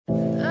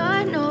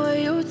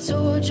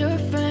told your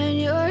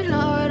friend you're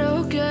not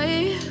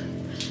okay,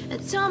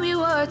 and tell me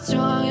what's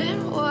wrong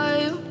and why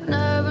you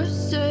never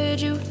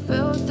said you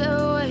felt that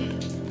way.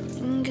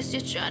 Guess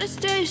you're trying to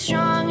stay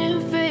strong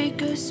and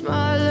fake a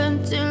smile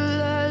until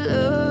I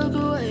look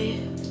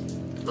away.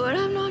 But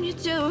I've known you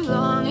too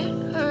long,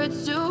 it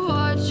hurts to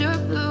watch your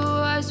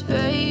blue eyes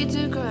fade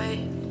to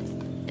gray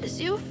as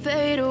you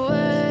fade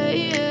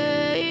away,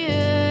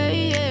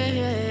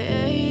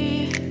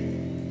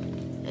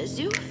 as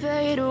you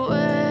fade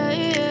away.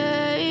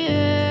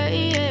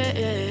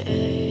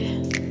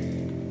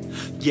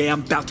 Yeah,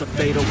 I'm about to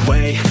fade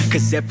away,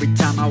 cause every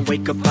time I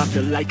wake up I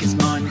feel like it's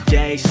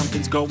Monday.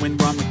 Something's going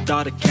wrong with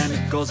all the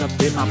chemicals up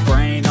in my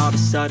brain. All of a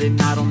sudden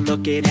I don't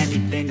look at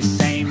anything the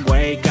same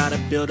way. Got a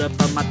buildup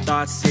of my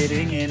thoughts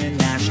sitting in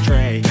an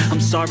ashtray. I'm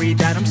sorry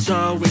that I'm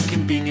so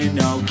inconvenient,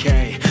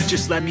 okay.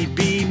 Just let me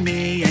be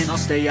me and I'll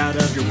stay out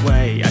of your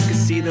way. I can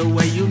see the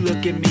way you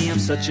look at me, I'm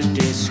such a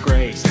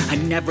disgrace. I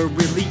never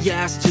really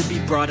asked to be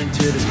brought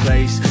into this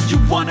place. You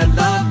wanna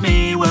love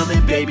me? Well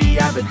then baby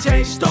I have a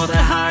taste. All the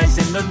highs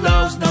and the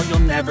lows, no you'll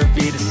never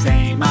be the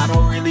same. I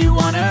don't really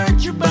wanna hurt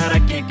you but I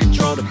can't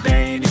control the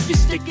pain. If you're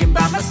sticking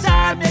by my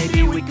side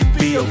maybe we could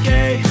be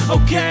okay.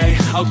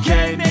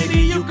 Okay, maybe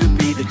you could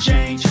be the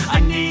change I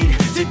need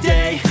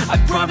today. I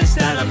promise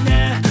that I've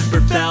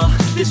never felt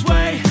this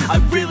way. I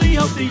really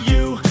hope that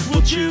you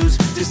will choose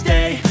to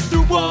stay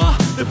through all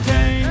the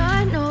pain.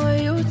 I know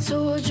you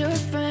told your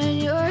friend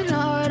you're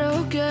not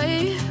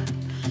okay,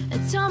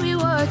 and tell me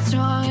what's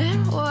wrong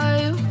and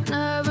why you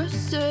never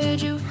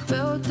said you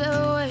felt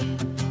that way.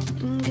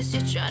 Guess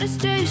you're trying to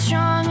stay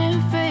strong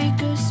and